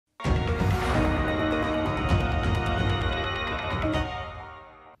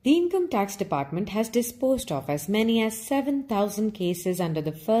The Income Tax Department has disposed of as many as 7,000 cases under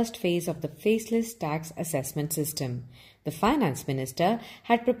the first phase of the Faceless tax assessment system. The Finance Minister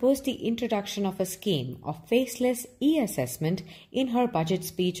had proposed the introduction of a scheme of Faceless e-assessment in her budget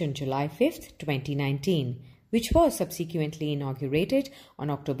speech on July 5, 2019, which was subsequently inaugurated on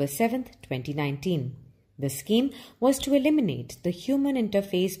October 7, 2019. The scheme was to eliminate the human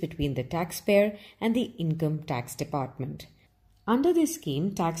interface between the taxpayer and the Income Tax Department. Under this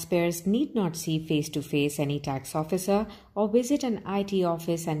scheme, taxpayers need not see face-to-face any tax officer or visit an IT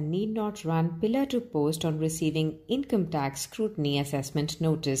office and need not run pillar to post on receiving income tax scrutiny assessment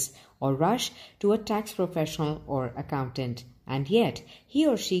notice or rush to a tax professional or accountant. And yet, he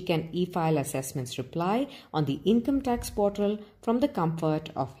or she can e-file assessments reply on the income tax portal from the comfort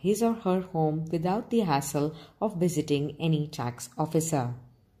of his or her home without the hassle of visiting any tax officer.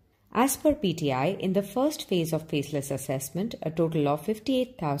 As per PTI, in the first phase of Faceless assessment, a total of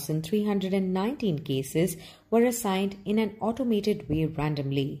 58,319 cases were assigned in an automated way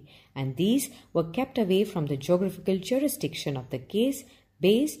randomly, and these were kept away from the geographical jurisdiction of the case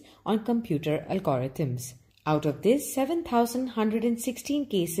based on computer algorithms. Out of this, 7,116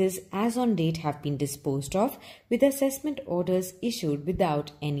 cases as on date have been disposed of, with assessment orders issued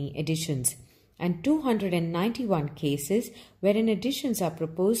without any additions, and 291 cases wherein additions are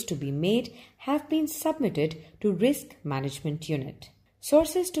proposed to be made have been submitted to Risk Management Unit.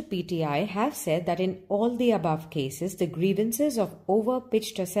 Sources to PTI have said that in all the above cases, the grievances of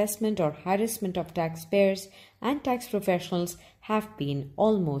over-pitched assessment or harassment of taxpayers and tax professionals have been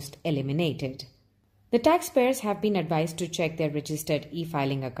almost eliminated. The taxpayers have been advised to check their registered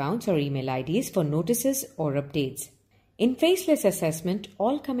e-filing accounts or email IDs for notices or updates. In Faceless assessment,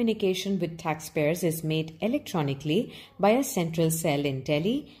 all communication with taxpayers is made electronically by a central cell in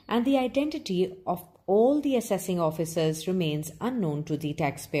Delhi, and the identity of all the assessing officers remains unknown to the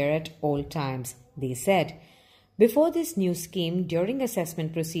taxpayer at all times, they said. Before this new scheme, during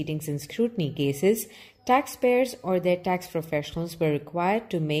assessment proceedings in scrutiny cases, taxpayers or their tax professionals were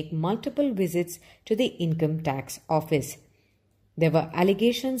required to make multiple visits to the income tax office. There were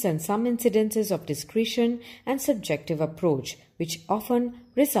allegations and some incidences of discretion and subjective approach, which often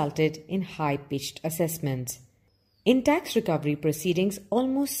resulted in high-pitched assessments. In tax recovery proceedings,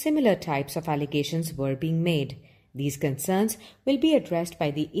 almost similar types of allegations were being made. These concerns will be addressed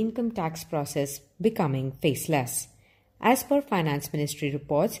by the income tax process becoming faceless. As per Finance Ministry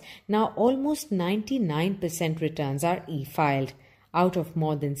reports, now almost 99% returns are e-filed. Out of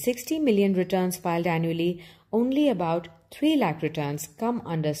more than 60 million returns filed annually, only about 3 lakh returns come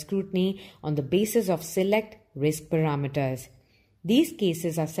under scrutiny on the basis of select risk parameters. These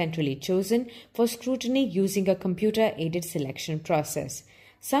cases are centrally chosen for scrutiny using a computer-aided selection process.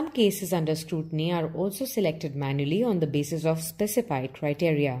 Some cases under scrutiny are also selected manually on the basis of specified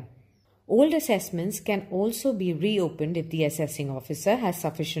criteria. Old assessments can also be reopened if the assessing officer has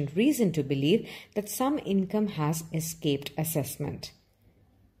sufficient reason to believe that some income has escaped assessment.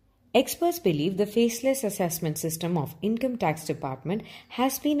 Experts believe the Faceless assessment system of Income Tax Department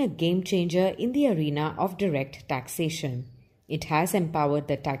has been a game changer in the arena of direct taxation. It has empowered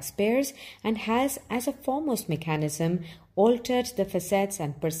the taxpayers and has, as a foremost mechanism, altered the facets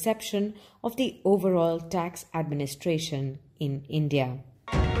and perception of the overall tax administration in India.